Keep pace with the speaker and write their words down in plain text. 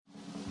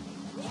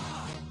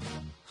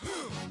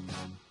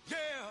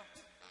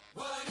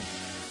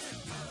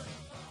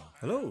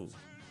Hello,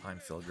 I'm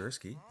Phil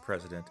Gursky,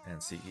 President and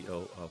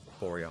CEO of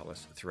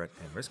Borealis Threat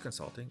and Risk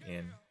Consulting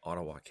in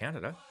Ottawa,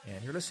 Canada,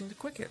 and you're listening to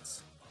Quick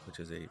Hits, which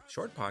is a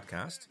short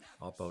podcast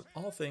about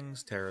all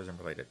things terrorism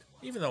related.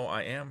 Even though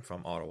I am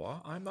from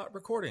Ottawa, I'm not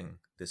recording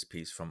this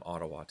piece from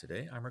Ottawa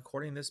today. I'm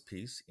recording this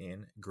piece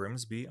in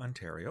Grimsby,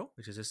 Ontario,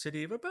 which is a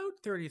city of about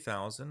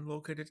 30,000,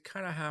 located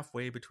kind of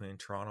halfway between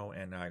Toronto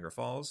and Niagara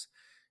Falls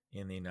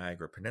in the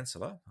Niagara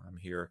Peninsula. I'm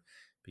here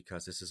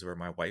because this is where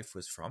my wife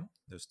was from.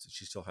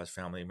 She still has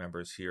family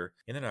members here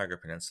in the Niagara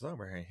Peninsula.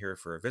 We're here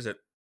for a visit.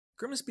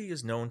 Grimsby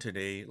is known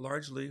today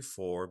largely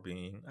for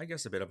being, I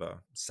guess, a bit of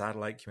a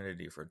satellite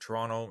community for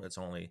Toronto. It's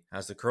only,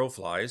 as the crow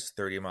flies,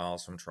 30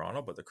 miles from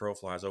Toronto, but the crow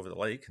flies over the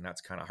lake, and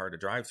that's kind of hard to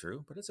drive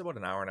through. But it's about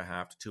an hour and a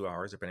half to 2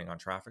 hours, depending on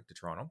traffic, to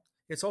Toronto.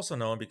 It's also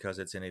known because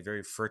it's in a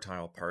very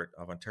fertile part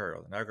of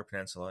Ontario. The Niagara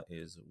Peninsula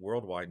is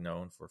worldwide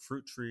known for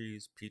fruit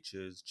trees,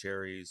 peaches,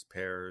 cherries,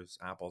 pears,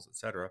 apples,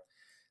 etc.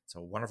 It's a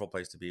wonderful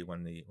place to be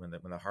when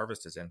the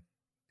harvest is in.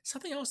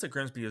 Something else that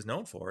Grimsby is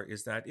known for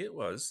is that it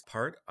was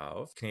part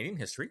of Canadian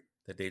history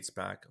that dates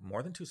back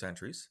more than 2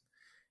 centuries.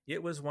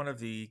 It was one of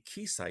the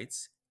key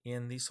sites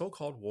in the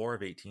so-called War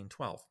of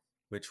 1812,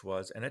 which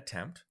was an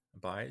attempt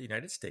by the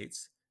United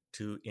States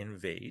to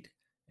invade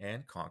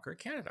and conquer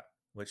Canada,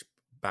 which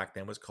back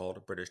then was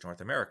called British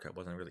North America. It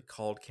wasn't really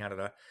called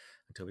Canada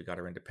until we got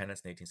our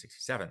independence in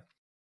 1867.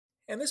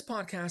 And this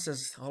podcast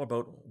is all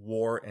about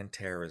war and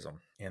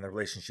terrorism and the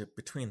relationship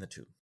between the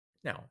two.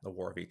 Now, the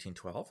War of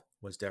 1812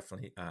 was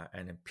definitely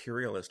an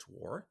imperialist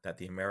war that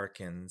the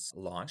Americans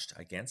launched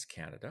against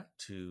Canada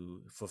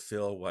to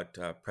fulfill what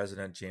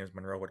President James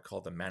Monroe would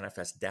call the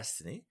Manifest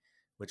Destiny,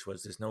 which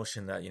was this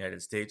notion that the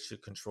United States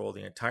should control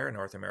the entire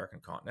North American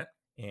continent.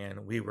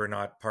 And we were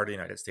not part of the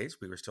United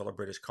States. We were still a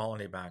British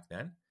colony back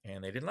then,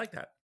 and they didn't like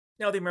that.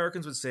 Now, the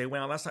Americans would say,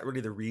 well, that's not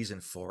really the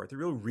reason for it. The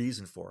real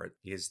reason for it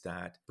is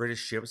that British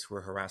ships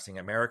were harassing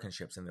American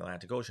ships in the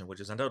Atlantic Ocean, which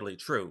is undoubtedly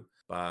true,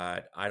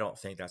 but I don't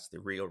think that's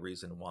the real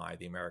reason why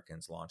the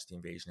Americans launched the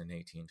invasion in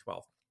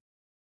 1812.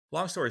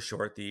 Long story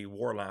short, the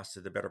war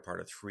lasted the better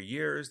part of 3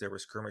 years. There were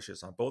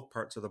skirmishes on both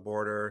parts of the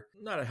border.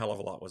 Not a hell of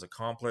a lot was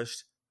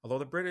accomplished, although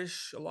the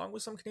British, along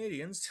with some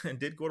Canadians,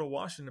 did go to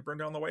Washington to burn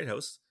down the White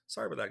House.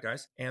 Sorry about that,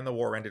 guys. And the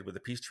war ended with a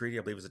peace treaty.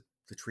 I believe it was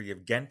the Treaty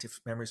of Ghent, if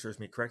memory serves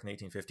me correct, in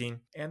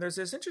 1815. And there's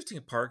this interesting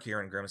park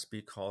here in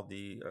Grimsby called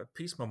the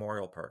Peace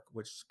Memorial Park,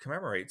 which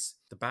commemorates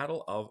the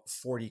Battle of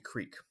Forty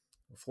Creek.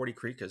 Forty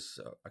Creek is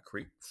a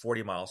creek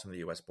 40 miles from the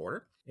U.S.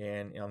 border.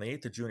 And on the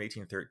 8th of June,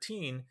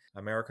 1813,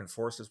 American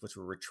forces, which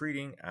were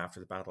retreating after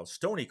the Battle of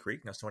Stony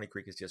Creek, now Stony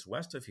Creek is just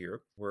west of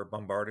here, were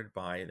bombarded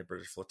by the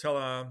British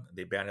flotilla.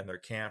 They abandoned their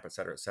camp,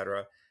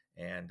 etc.,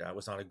 and it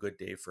was not a good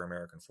day for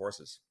American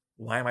forces.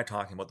 Why am I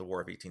talking about the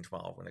War of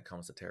 1812 when it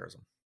comes to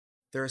terrorism?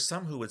 There are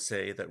some who would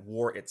say that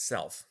war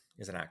itself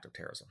is an act of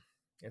terrorism.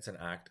 It's an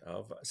act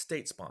of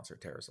state-sponsored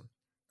terrorism.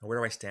 Now, where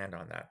do I stand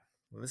on that?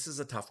 Well, this is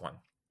a tough one.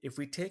 If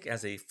we take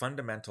as a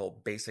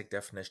fundamental basic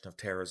definition of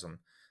terrorism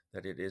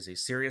that it is a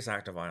serious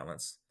act of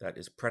violence that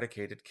is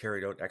predicated,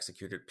 carried out,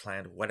 executed,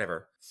 planned,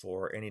 whatever,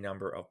 for any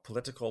number of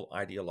political,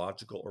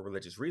 ideological, or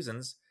religious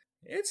reasons,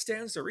 it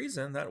stands to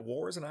reason that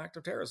war is an act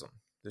of terrorism.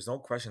 There's no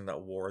question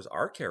that wars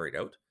are carried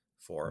out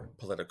for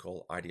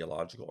political,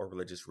 ideological, or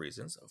religious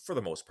reasons, for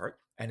the most part.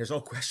 And there's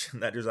no question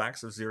that there's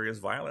acts of serious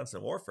violence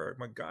and warfare.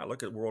 My God,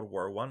 look at World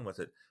War I with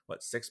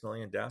 6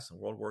 million deaths, and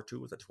World War II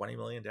with 20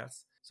 million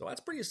deaths. So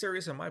that's pretty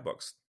serious in my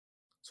books.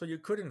 So you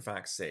could, in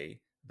fact, say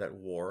that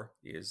war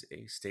is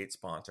a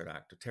state-sponsored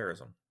act of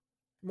terrorism.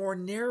 More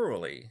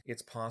narrowly,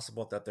 it's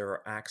possible that there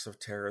are acts of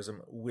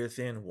terrorism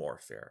within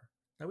warfare.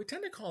 Now, we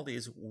tend to call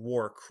these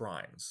war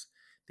crimes.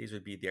 These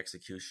would be the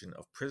execution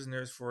of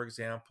prisoners, for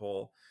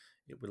example.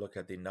 We look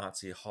at the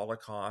Nazi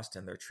Holocaust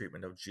and their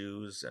treatment of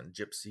Jews and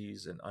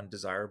gypsies and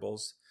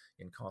undesirables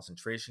in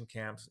concentration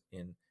camps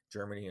in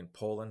Germany and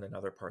Poland and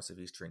other parts of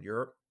Eastern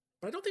Europe.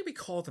 But I don't think we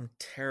call them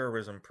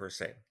terrorism per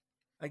se.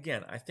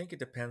 Again, I think it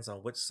depends on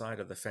which side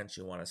of the fence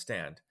you want to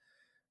stand.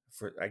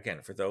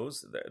 For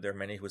those, there are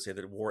many who would say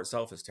that war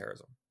itself is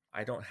terrorism.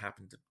 I don't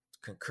happen to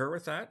concur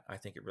with that. I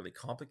think it really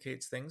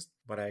complicates things,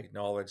 but I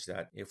acknowledge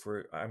that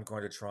I'm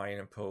going to try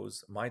and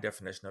impose my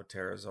definition of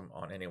terrorism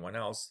on anyone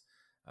else,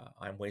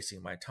 I'm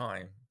wasting my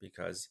time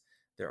because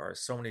there are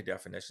so many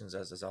definitions,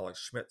 as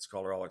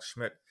scholar Alex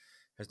Schmidt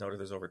has noted.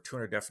 There's over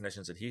 200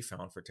 definitions that he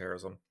found for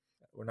terrorism.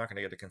 We're not going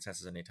to get a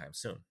consensus anytime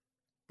soon.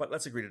 But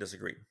let's agree to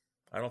disagree.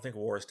 I don't think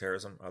war is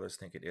terrorism. Others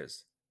think it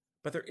is.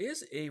 But there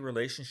is a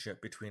relationship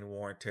between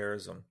war and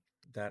terrorism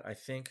that I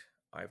think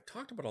I've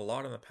talked about a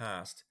lot in the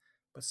past,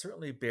 but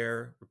certainly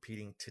bear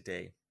repeating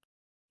today.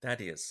 That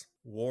is,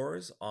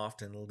 wars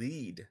often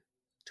lead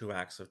to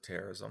acts of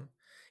terrorism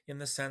in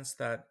the sense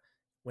that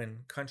when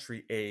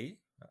country A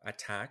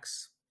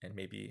attacks and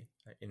maybe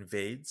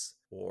invades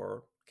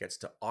or gets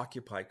to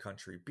occupy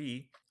country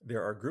B,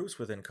 there are groups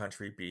within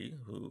country B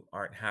who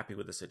aren't happy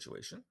with the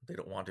situation. They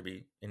don't want to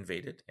be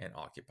invaded and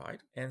occupied.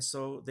 And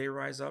so they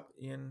rise up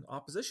in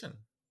opposition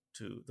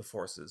to the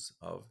forces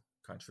of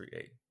country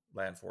A,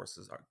 land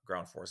forces,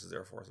 ground forces,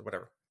 air forces,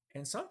 whatever.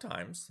 And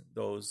sometimes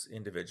those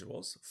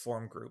individuals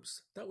form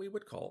groups that we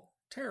would call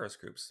terrorist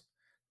groups.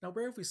 Now,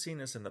 where have we seen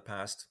this in the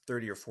past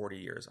 30 or 40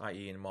 years,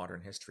 i.e. in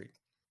modern history?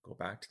 Go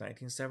back to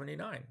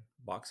 1979,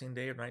 Boxing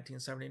Day of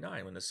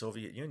 1979, when the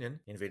Soviet Union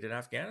invaded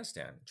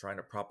Afghanistan, trying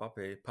to prop up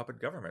a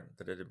puppet government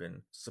that it had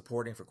been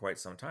supporting for quite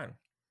some time.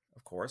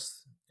 Of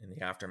course, in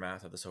the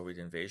aftermath of the Soviet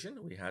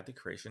invasion, we had the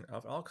creation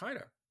of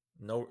Al-Qaeda.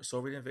 No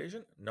Soviet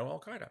invasion, no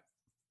Al-Qaeda.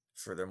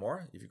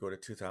 Furthermore, if you go to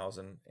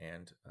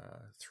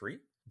 2003,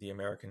 the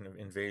American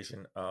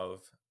invasion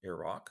of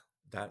Iraq,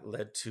 that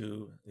led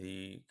to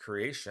the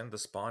creation, the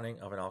spawning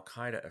of an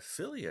Al-Qaeda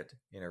affiliate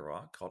in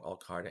Iraq called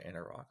Al-Qaeda in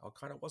Iraq.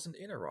 Al-Qaeda wasn't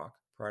in Iraq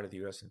prior to the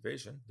U.S.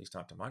 invasion, at least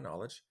not to my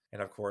knowledge.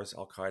 And of course,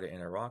 Al-Qaeda in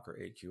Iraq, or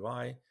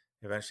AQI,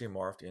 eventually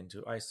morphed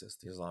into ISIS,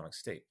 the Islamic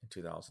State, in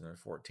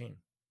 2014.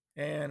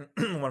 And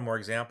one more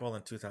example,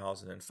 in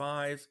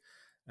 2005,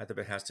 at the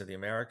behest of the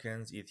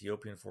Americans,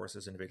 Ethiopian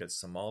forces invaded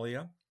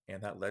Somalia,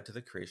 and that led to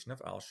the creation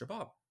of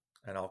Al-Shabaab,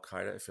 an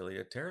Al-Qaeda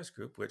affiliated terrorist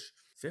group, which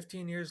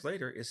 15 years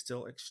later is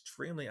still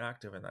extremely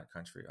active in that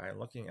country. I am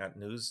looking at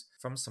news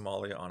from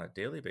Somalia on a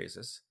daily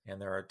basis,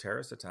 and there are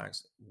terrorist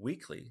attacks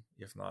weekly,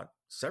 if not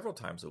several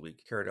times a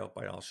week, carried out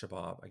by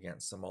Al-Shabaab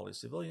against Somali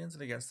civilians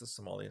and against the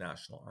Somali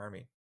National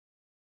Army.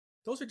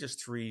 Those are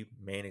just three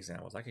main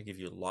examples. I could give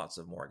you lots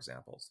of more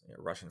examples.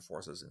 Russian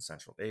forces in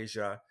Central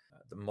Asia,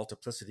 the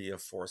multiplicity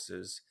of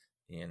forces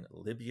in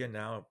Libya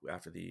now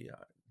after the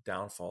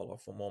downfall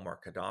of Muammar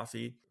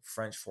Gaddafi,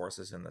 French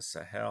forces in the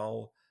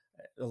Sahel.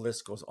 The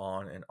list goes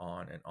on and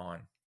on and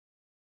on.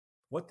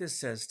 What this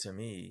says to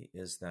me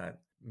is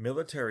that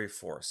military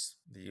force,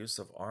 the use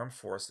of armed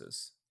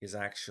forces, is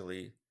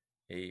actually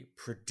a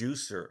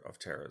producer of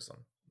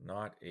terrorism,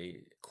 not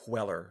a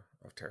queller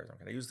of terrorism.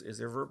 Can I use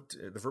the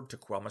verb to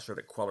quell? I'm not sure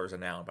that queller is a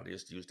noun, but I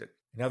just used it.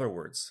 In other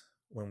words,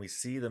 when we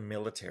see the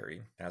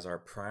military as our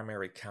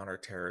primary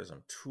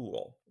counterterrorism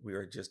tool, we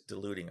are just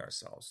deluding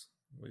ourselves.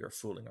 We are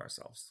fooling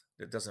ourselves.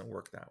 It doesn't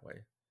work that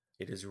way.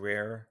 It is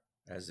rare,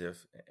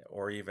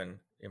 or even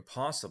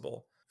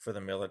impossible, for the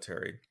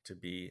military to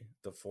be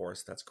the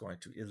force that's going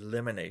to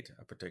eliminate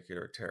a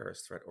particular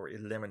terrorist threat or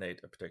eliminate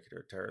a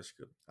particular terrorist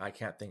group. I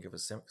can't think of a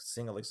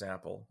single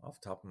example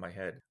off the top of my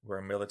head where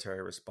a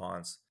military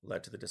response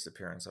led to the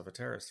disappearance of a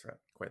terrorist threat.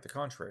 Quite the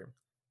contrary.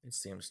 It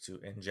seems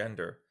to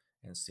engender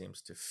and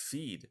seems to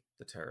feed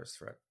the terrorist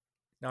threat.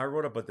 Now, I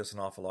wrote about this an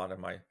awful lot in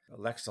my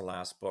Lex to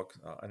Last book,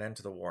 An End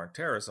to the War on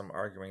Terrorism,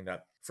 arguing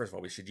that, first of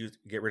all, we should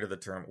get rid of the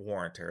term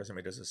war on terrorism.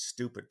 It is a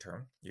stupid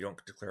term. You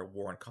don't declare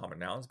war on common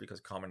nouns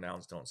because common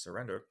nouns don't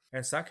surrender.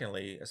 And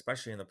secondly,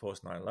 especially in the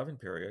post 9/11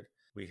 period,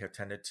 we have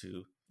tended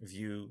to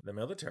view the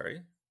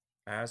military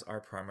as our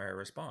primary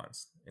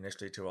response,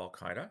 initially to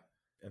Al-Qaeda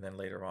and then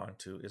later on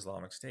to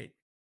Islamic State.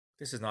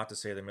 This is not to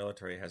say the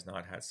military has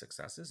not had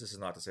successes. This is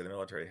not to say the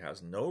military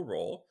has no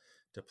role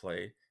to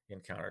play in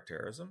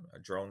counterterrorism.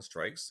 Drone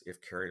strikes,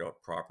 if carried out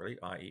properly,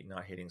 i.e.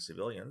 not hitting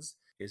civilians,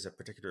 is a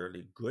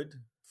particularly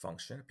good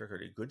function, a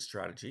particularly good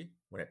strategy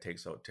when it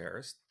takes out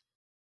terrorists.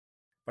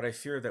 But I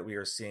fear that we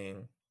are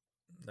seeing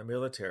the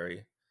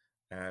military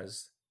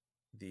as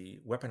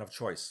the weapon of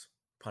choice,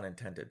 pun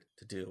intended,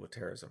 to deal with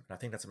terrorism. And I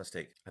think that's a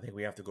mistake. I think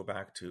we have to go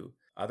back to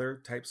other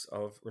types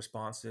of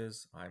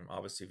responses. I'm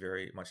obviously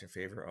very much in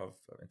favor of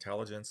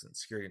intelligence and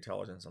security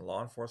intelligence and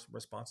law enforcement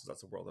responses.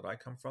 That's the world that I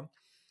come from.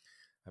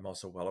 I'm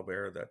also well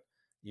aware that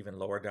even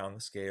lower down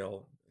the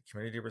scale,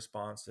 community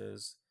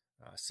responses,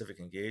 civic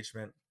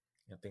engagement,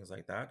 and things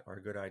like that are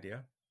a good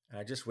idea. And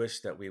I just wish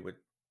that we would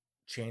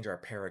change our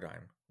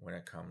paradigm when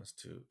it comes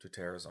to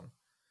terrorism,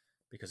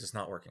 because it's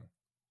not working.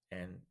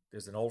 And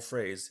there's an old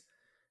phrase,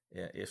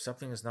 if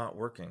something is not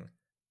working,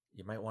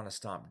 you might want to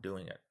stop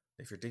doing it.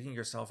 If you're digging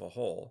yourself a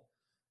hole,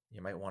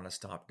 you might want to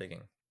stop digging.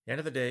 At the end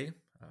of the day,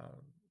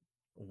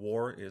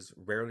 war is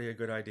rarely a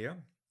good idea.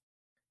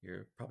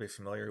 You're probably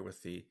familiar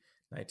with the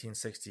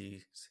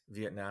 1960s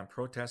Vietnam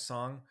protest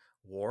song,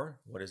 War,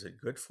 What Is It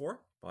Good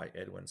For? By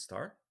Edwin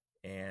Starr.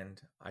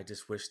 And I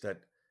just wish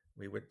that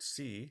we would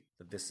see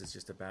that this is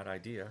just a bad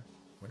idea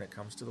when it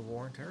comes to the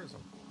war on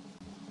terrorism.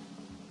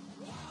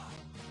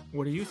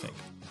 What do you think?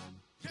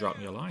 Drop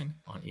me a line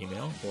on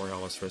email,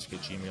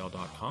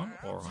 borealisrisk@gmail.com,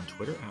 or on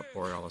Twitter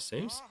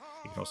 @BorealisSaves.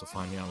 You can also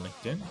find me on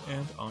LinkedIn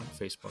and on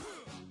Facebook.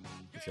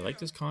 If you like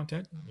this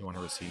content and you want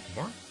to receive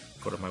more,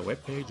 go to my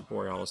webpage,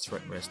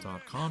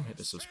 borealisthreatandrisk.com, hit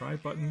the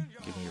subscribe button,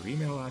 give me your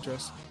email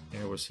address,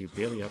 and you'll receive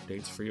daily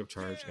updates free of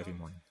charge every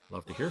morning.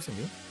 Love to hear from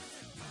you.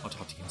 I'll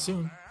talk to you again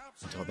soon.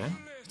 Until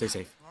then, stay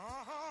safe.